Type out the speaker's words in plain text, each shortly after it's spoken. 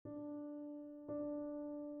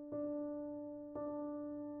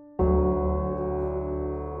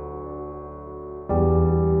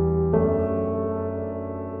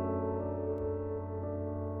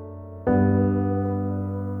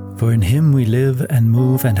For in him we live and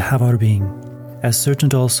move and have our being, as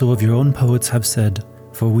certain also of your own poets have said,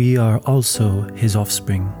 for we are also his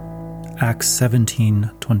offspring. Acts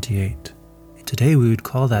 17:28. Today we would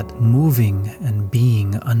call that moving and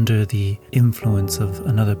being under the influence of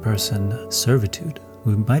another person servitude.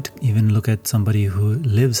 We might even look at somebody who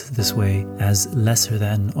lives this way as lesser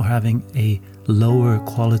than or having a lower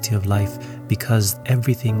quality of life because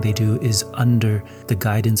everything they do is under the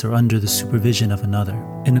guidance or under the supervision of another.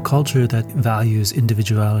 In a culture that values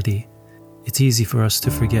individuality, it's easy for us to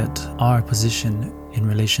forget our position in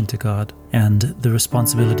relation to God and the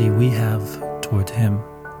responsibility we have toward him.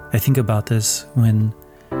 I think about this when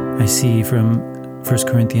I see from 1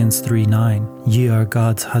 Corinthians 3:9, ye are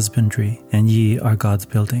God's husbandry and ye are God's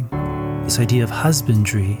building. This idea of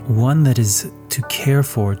husbandry, one that is to care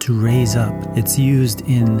for, to raise up. It's used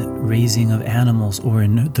in raising of animals or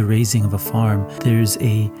in the raising of a farm. There's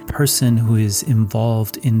a person who is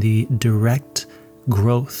involved in the direct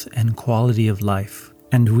growth and quality of life.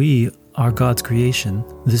 And we are God's creation.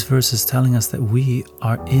 This verse is telling us that we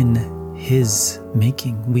are in his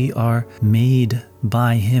making. We are made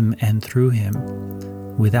by him and through him.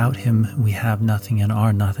 Without him, we have nothing and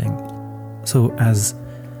are nothing. So as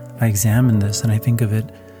I examine this and I think of it,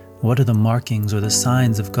 what are the markings or the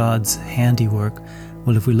signs of God's handiwork?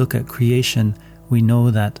 Well, if we look at creation, we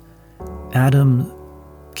know that Adam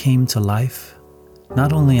came to life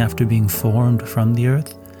not only after being formed from the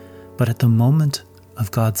earth, but at the moment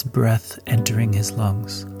of God's breath entering his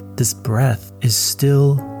lungs. This breath is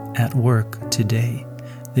still at work today.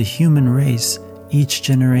 The human race, each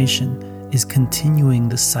generation, is continuing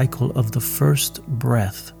the cycle of the first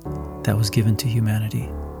breath that was given to humanity.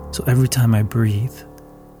 So every time I breathe,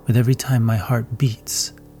 with every time my heart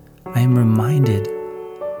beats, I am reminded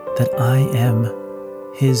that I am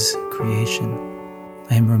his creation.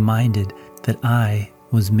 I am reminded that I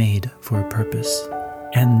was made for a purpose.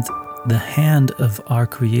 And the hand of our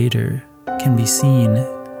Creator can be seen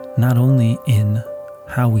not only in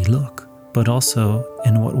how we look, but also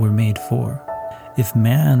in what we're made for. If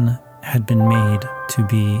man had been made to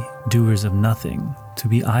be doers of nothing, to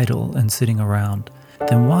be idle and sitting around,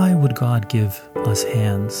 then why would God give us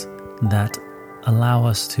hands that allow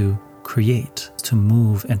us to create, to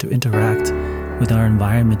move, and to interact with our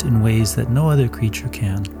environment in ways that no other creature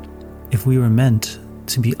can? If we were meant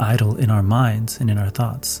to be idle in our minds and in our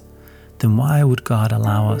thoughts, then why would God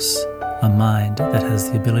allow us a mind that has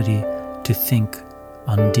the ability to think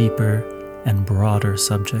on deeper and broader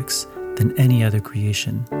subjects than any other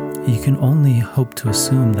creation? You can only hope to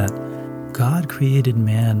assume that God created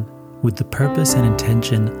man with the purpose and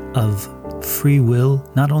intention of free will,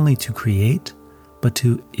 not only to create, but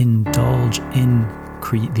to indulge in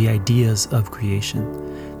the ideas of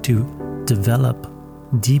creation, to develop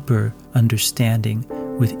deeper understanding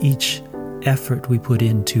with each effort we put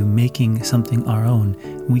into making something our own.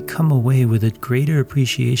 We come away with a greater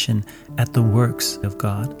appreciation at the works of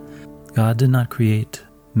God. God did not create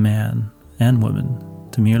man and woman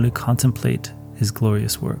to merely contemplate his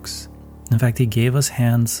glorious works. In fact, he gave us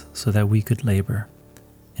hands so that we could labor,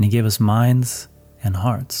 and he gave us minds and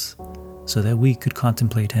hearts so that we could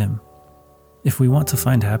contemplate him. If we want to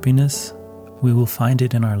find happiness, we will find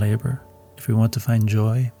it in our labor. If we want to find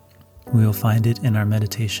joy, we will find it in our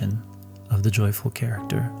meditation of the joyful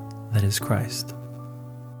character that is Christ.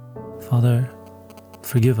 Father,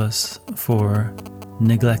 forgive us for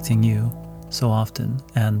neglecting you so often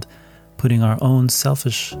and putting our own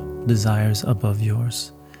selfish desires above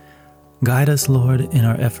yours. Guide us, Lord, in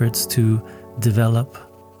our efforts to develop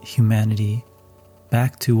humanity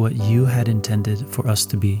back to what you had intended for us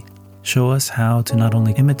to be. Show us how to not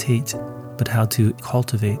only imitate, but how to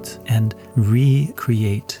cultivate and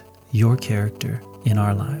recreate your character in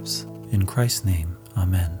our lives. In Christ's name,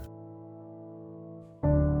 amen.